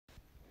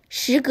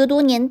时隔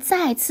多年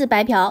再次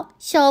白嫖，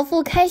小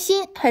傅开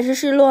心还是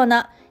失落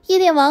呢？夜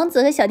店王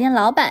子和小店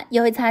老板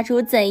又会擦出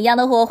怎样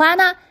的火花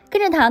呢？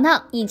跟着糖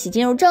糖一起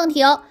进入正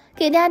题哦，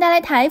给大家带来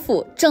台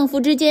腐正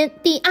负之间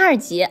第2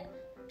集。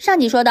上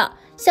集说到，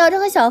小郑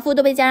和小傅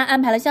都被家人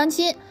安排了相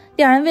亲，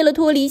两人为了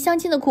脱离相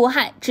亲的苦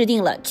海，制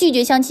定了拒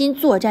绝相亲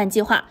作战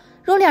计划，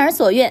如两人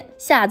所愿，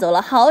吓走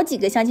了好几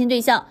个相亲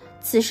对象。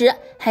此时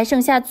还剩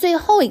下最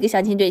后一个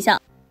相亲对象，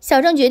小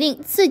郑决定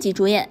自己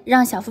主演，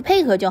让小傅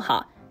配合就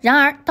好。然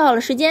而到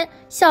了时间，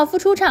小傅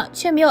出场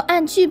却没有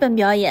按剧本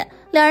表演，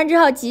两人只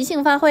好即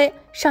兴发挥，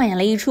上演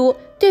了一出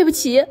对不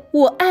起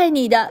我爱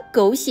你的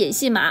狗血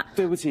戏码。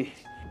对不起，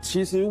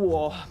其实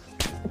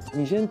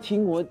你先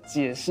听我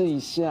解释一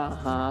下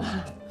哈。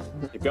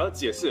你不要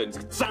解释了，你这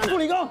个渣男！不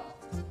理工，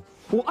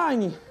我爱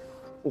你，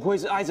我会一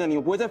直爱着你，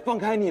我不会再放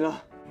开你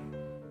了。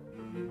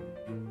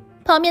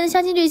旁边的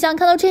相亲对象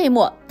看到这一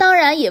幕，当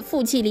然也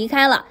负气离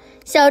开了。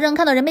小郑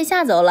看到人被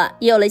吓走了，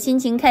也有了心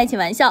情开起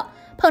玩笑，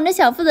捧着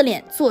小傅的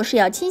脸做事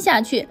要亲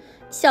下去。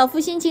小傅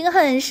心情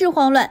很是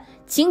慌乱，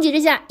情急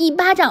之下一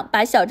巴掌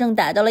把小郑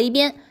打到了一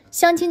边。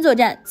相亲作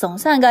战总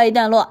算告一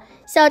段落，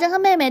小郑和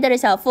妹妹带着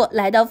小傅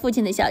来到父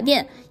亲的小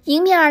店，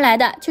迎面而来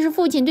的却是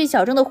父亲对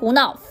小郑的胡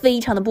闹非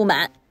常的不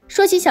满。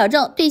说起小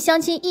郑对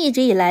相亲一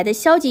直以来的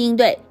消极应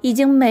对，已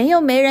经没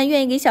人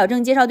愿意给小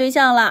郑介绍对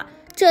象了。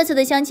这次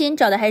的相亲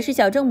找的还是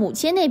小郑母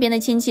亲那边的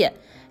亲戚，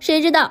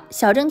谁知道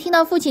小郑听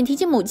到父亲提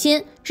起母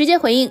亲，直接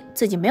回应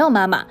自己没有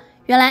妈妈。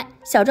原来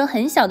小郑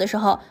很小的时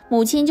候，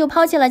母亲就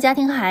抛弃了家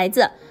庭和孩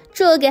子，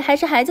这给还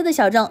是孩子的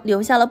小郑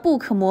留下了不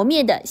可磨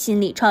灭的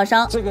心理创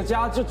伤。这个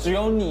家就只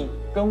有你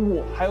跟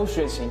我还有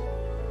雪晴，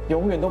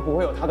永远都不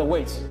会有他的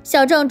位置。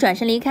小郑转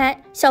身离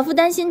开，小傅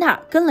担心他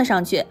跟了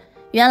上去。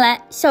原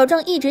来小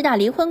郑一直打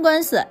离婚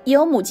官司，也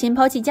有母亲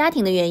抛弃家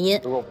庭的原因。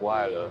如果不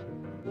爱了，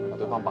把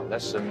对方绑在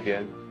身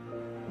边，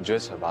你觉得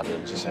惩罚的人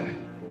是谁？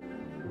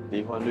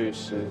离婚律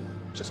师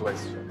就是为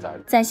此存在的。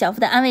在小傅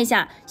的安慰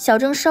下，小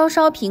郑稍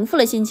稍平复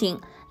了心情。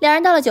两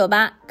人到了酒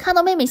吧，看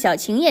到妹妹小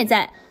晴也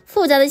在，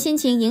复杂的心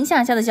情影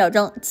响下的小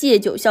郑借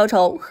酒消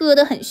愁，喝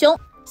得很凶。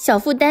小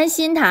傅担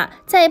心他，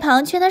在一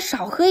旁劝他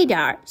少喝一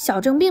点，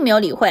小郑并没有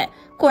理会，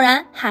果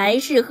然还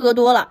是喝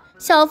多了。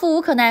小傅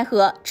无可奈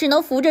何，只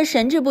能扶着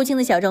神志不清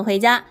的小郑回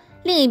家。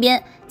另一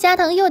边，加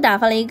藤又打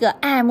发了一个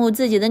爱慕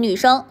自己的女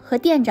生和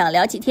店长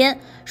聊起天，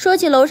说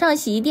起楼上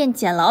洗衣店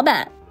简老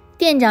板。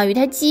店长与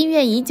他积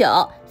怨已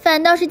久，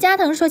反倒是加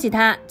藤说起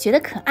他觉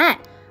得可爱。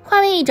画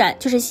面一转，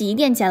就是洗衣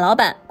店简老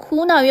板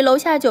苦恼于楼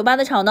下酒吧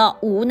的吵闹，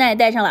无奈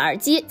戴上了耳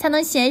机，才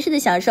能闲适的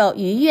享受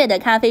愉悦的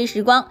咖啡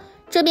时光。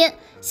这边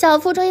小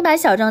傅终于把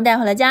小郑带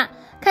回了家，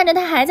看着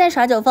他还在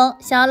耍酒疯，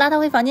想要拉他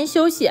回房间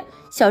休息，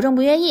小郑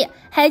不愿意，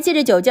还借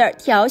着酒劲儿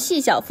调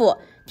戏小傅。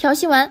调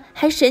戏完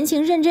还神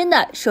情认真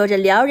的说着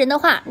撩人的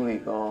话。不理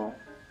工，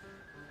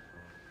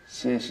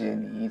谢谢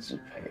你一直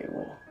陪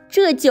我。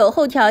这酒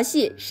后调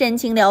戏深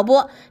情撩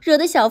拨，惹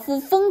得小傅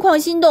疯狂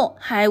心动，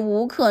还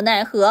无可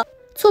奈何，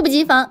猝不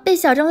及防被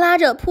小郑拉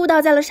着扑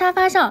倒在了沙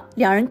发上，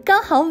两人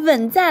刚好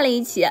吻在了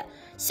一起。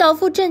小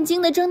傅震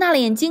惊的睁大了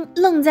眼睛，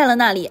愣在了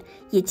那里，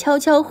也悄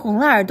悄红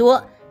了耳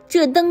朵。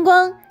这灯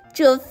光，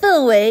这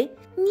氛围，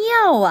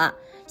妙啊！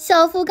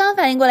小傅刚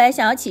反应过来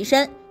想要起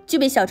身，就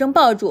被小郑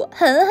抱住，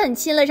狠狠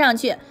亲了上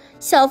去。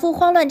小傅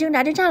慌乱挣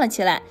扎着站了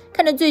起来，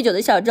看着醉酒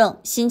的小郑，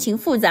心情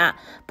复杂，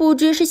不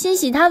知是欣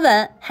喜他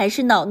吻，还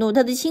是恼怒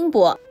他的轻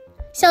薄。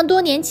像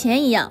多年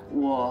前一样，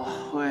我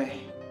会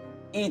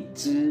一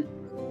直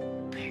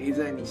陪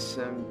在你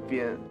身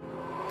边。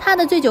他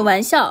的醉酒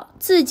玩笑，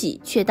自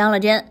己却当了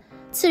真。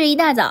次日一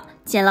大早，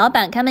简老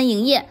板开门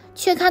营业，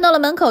却看到了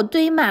门口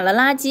堆满了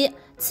垃圾。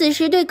此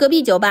时对隔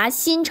壁酒吧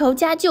新仇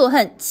加旧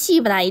恨，气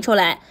不打一处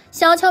来，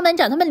想要敲门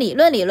找他们理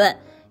论理论。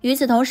与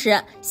此同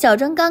时，小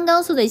郑刚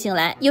刚宿醉醒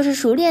来，又是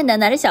熟练的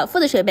拿着小傅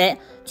的水杯，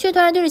却突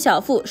然对着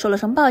小傅说了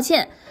声抱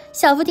歉。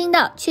小傅听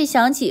到，却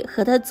想起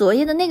和他昨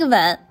夜的那个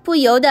吻，不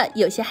由得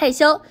有些害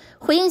羞，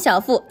回应小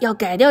傅要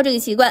改掉这个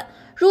习惯，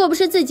如果不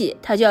是自己，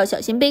他就要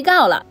小心被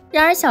告了。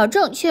然而小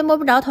郑却摸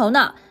不着头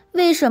脑，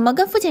为什么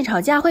跟父亲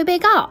吵架会被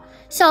告？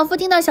小傅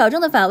听到小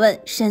郑的反问，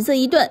神色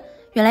一顿，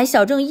原来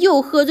小郑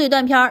又喝醉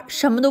断片，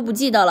什么都不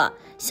记得了。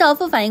小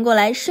傅反应过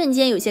来，瞬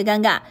间有些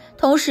尴尬，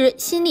同时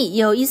心里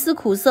也有一丝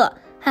苦涩。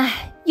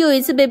唉，又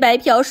一次被白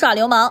嫖耍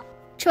流氓。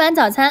吃完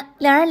早餐，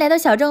两人来到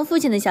小郑父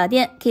亲的小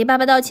店，给爸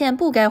爸道歉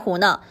不该胡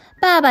闹。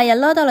爸爸也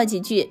唠叨了几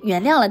句，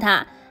原谅了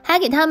他，还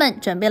给他们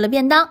准备了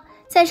便当。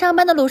在上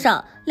班的路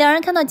上，两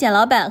人看到简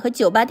老板和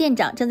酒吧店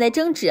长正在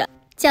争执。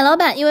简老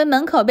板因为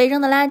门口被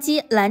扔的垃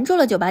圾拦住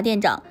了酒吧店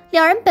长，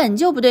两人本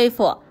就不对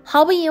付，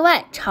毫不意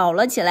外吵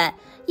了起来。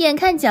眼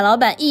看简老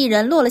板一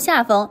人落了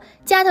下风，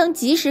加藤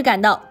及时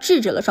赶到，制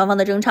止了双方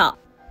的争吵。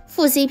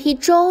副 CP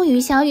终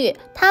于相遇，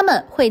他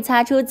们会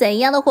擦出怎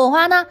样的火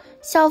花呢？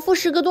小傅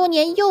时隔多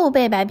年又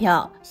被白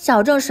嫖，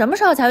小郑什么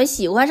时候才会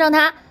喜欢上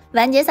他？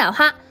完结撒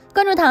花，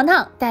关注糖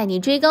糖带你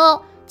追更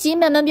哦！集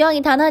美们别忘给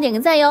糖糖点个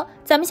赞哟！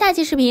咱们下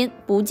期视频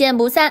不见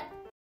不散。